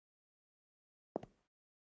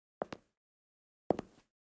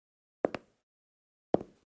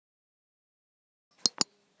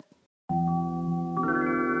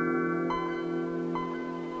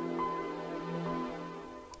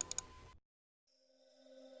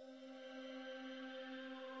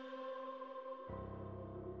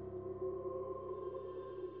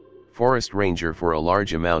forest ranger for a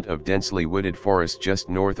large amount of densely wooded forest just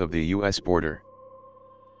north of the US border.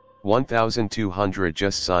 1200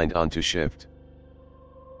 just signed on to shift.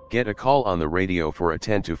 Get a call on the radio for a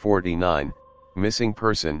 10 to 49, missing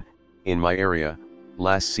person, in my area,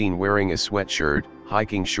 last seen wearing a sweatshirt,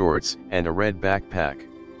 hiking shorts, and a red backpack.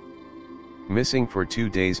 Missing for 2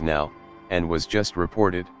 days now, and was just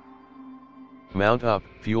reported. Mount up,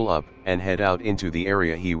 fuel up, and head out into the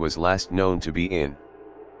area he was last known to be in.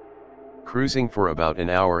 Cruising for about an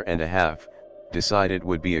hour and a half, decided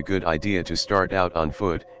would be a good idea to start out on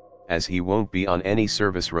foot, as he won't be on any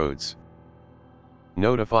service roads.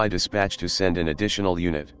 Notify dispatch to send an additional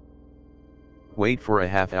unit. Wait for a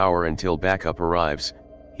half hour until backup arrives,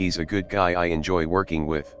 he's a good guy I enjoy working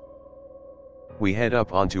with. We head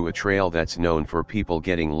up onto a trail that's known for people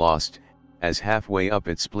getting lost, as halfway up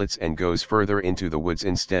it splits and goes further into the woods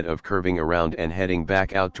instead of curving around and heading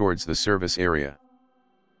back out towards the service area.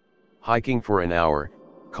 Hiking for an hour,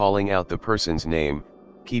 calling out the person's name,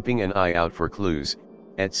 keeping an eye out for clues,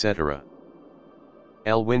 etc.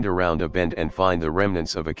 Wind around a bend and find the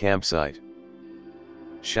remnants of a campsite.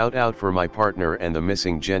 Shout out for my partner and the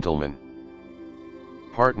missing gentleman.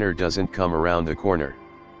 Partner doesn't come around the corner.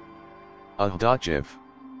 Jiv.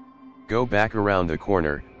 Go back around the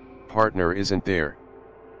corner, partner isn't there.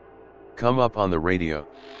 Come up on the radio.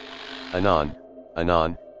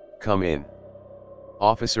 Anon, come in.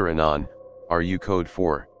 Officer Anon, are you code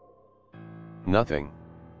 4? Nothing.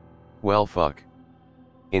 Well fuck.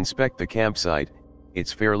 Inspect the campsite,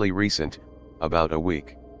 it's fairly recent, about a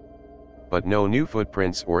week. But no new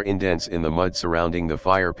footprints or indents in the mud surrounding the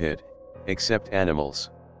fire pit, except animals.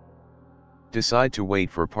 Decide to wait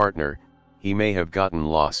for partner, he may have gotten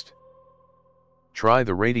lost. Try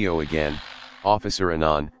the radio again, Officer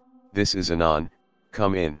Anon, this is Anon,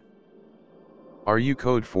 come in. Are you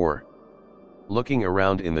code 4? Looking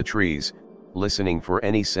around in the trees, listening for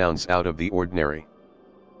any sounds out of the ordinary.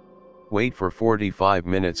 Wait for 45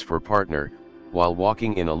 minutes for partner, while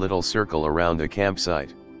walking in a little circle around the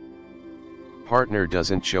campsite. Partner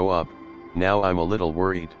doesn't show up, now I'm a little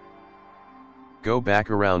worried. Go back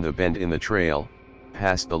around the bend in the trail,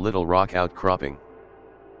 past the little rock outcropping.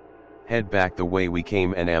 Head back the way we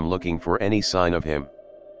came and am looking for any sign of him.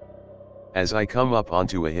 As I come up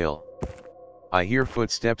onto a hill, I hear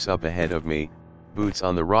footsteps up ahead of me, boots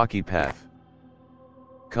on the rocky path.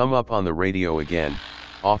 Come up on the radio again,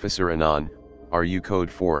 Officer Anon, are you code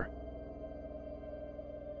 4?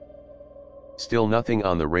 Still nothing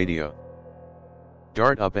on the radio.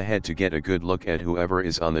 Dart up ahead to get a good look at whoever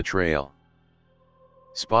is on the trail.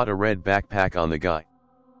 Spot a red backpack on the guy.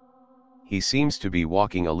 He seems to be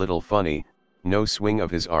walking a little funny, no swing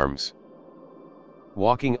of his arms.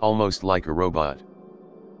 Walking almost like a robot.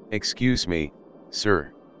 Excuse me,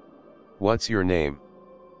 sir. What's your name?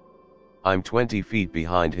 I'm 20 feet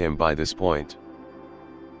behind him by this point.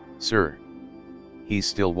 Sir. He's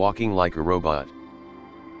still walking like a robot.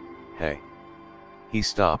 Hey. He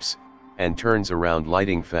stops, and turns around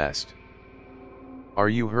lighting fast. Are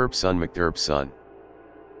you Herb son McDurb son?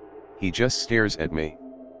 He just stares at me.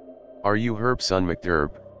 Are you Herb son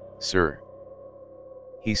McDurb, sir?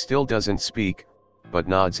 He still doesn't speak, but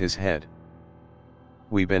nods his head.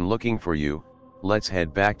 We've been looking for you, let's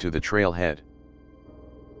head back to the trailhead.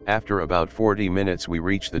 After about 40 minutes we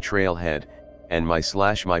reach the trailhead, and my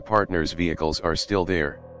partner's vehicles are still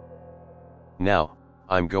there. Now,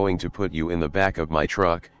 I'm going to put you in the back of my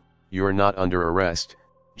truck, you're not under arrest,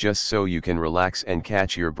 just so you can relax and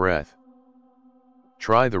catch your breath.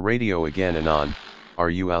 Try the radio again Anon, are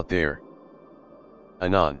you out there?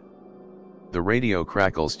 Anon. The radio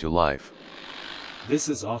crackles to life. This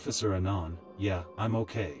is Officer Anon, yeah, I'm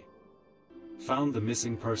okay. Found the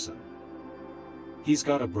missing person. He's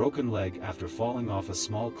got a broken leg after falling off a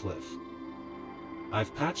small cliff.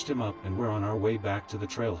 I've patched him up and we're on our way back to the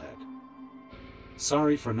trailhead.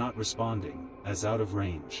 Sorry for not responding, as out of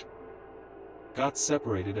range. Got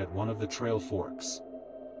separated at one of the trail forks.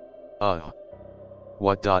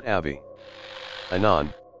 What? Avi?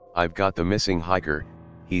 Anon, I've got the missing hiker,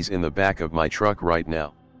 he's in the back of my truck right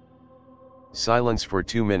now. Silence for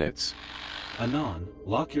 2 minutes. Anon,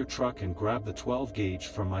 lock your truck and grab the 12 gauge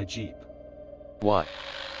from my Jeep. What?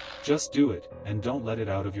 Just do it, and don't let it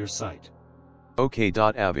out of your sight. Okay.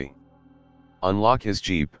 Avi. Unlock his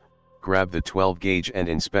Jeep, grab the 12 gauge and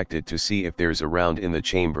inspect it to see if there's a round in the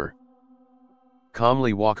chamber.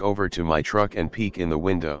 Calmly walk over to my truck and peek in the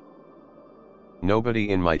window. Nobody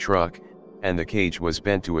in my truck, and the cage was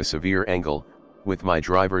bent to a severe angle, with my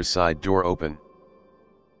driver's side door open.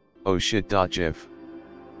 Oh shit. Jiff.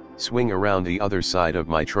 Swing around the other side of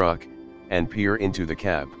my truck, and peer into the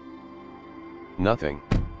cab. Nothing.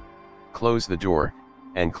 close the door,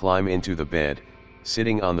 and climb into the bed,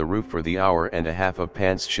 sitting on the roof for the hour and a half of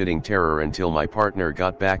pants-shitting terror until my partner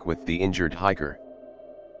got back with the injured hiker.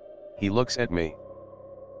 He looks at me.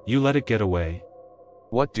 You let it get away?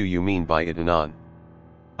 What do you mean by it, Anon?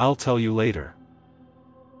 I'll tell you later.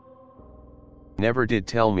 Never did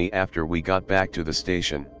tell me after we got back to the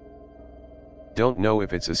station. Don't know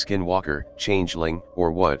if it's a skinwalker, changeling,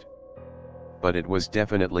 or what. But it was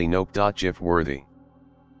definitely nope.gif worthy.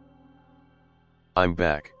 I'm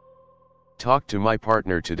back. Talked to my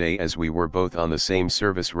partner today as we were both on the same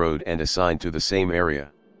service road and assigned to the same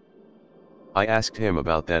area. I asked him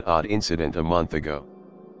about that odd incident a month ago.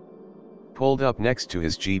 Pulled up next to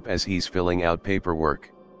his Jeep as he's filling out paperwork.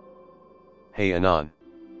 Hey Anon.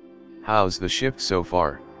 How's the shift so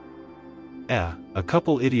far? A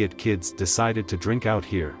couple idiot kids decided to drink out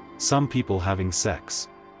here, some people having sex.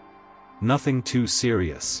 Nothing too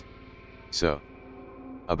serious. So,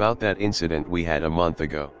 about that incident we had a month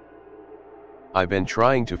ago. I've been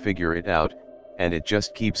trying to figure it out, and it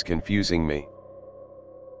just keeps confusing me.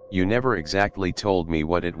 You never exactly told me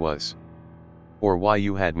what it was. Or why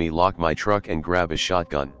you had me lock my truck and grab a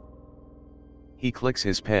shotgun. He clicks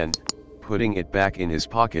his pen, putting it back in his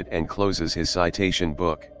pocket and closes his citation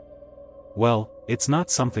book. Well, it's not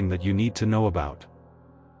something that you need to know about.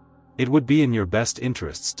 It would be in your best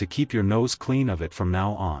interests to keep your nose clean of it from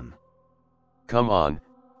now on. Come on,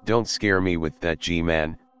 don't scare me with that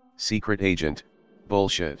G-man, secret agent,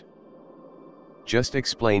 bullshit. Just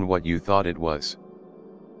explain what you thought it was.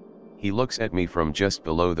 He looks at me from just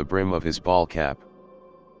below the brim of his ball cap.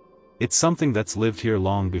 It's something that's lived here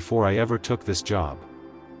long before I ever took this job.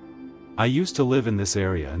 I used to live in this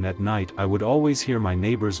area, and at night I would always hear my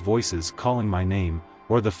neighbors' voices calling my name,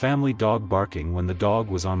 or the family dog barking when the dog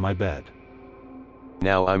was on my bed.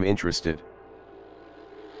 Now I'm interested.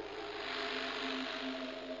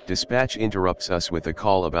 Dispatch interrupts us with a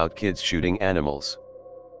call about kids shooting animals.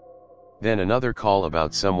 Then another call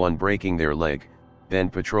about someone breaking their leg, then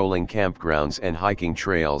patrolling campgrounds and hiking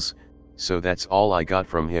trails, so that's all I got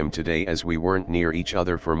from him today as we weren't near each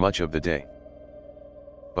other for much of the day.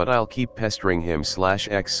 But I'll keep pestering him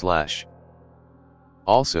 /x/.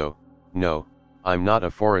 Also, no, I'm not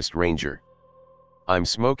a forest ranger. I'm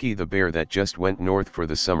Smokey the Bear that just went north for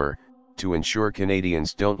the summer, to ensure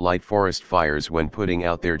Canadians don't light forest fires when putting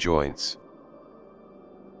out their joints.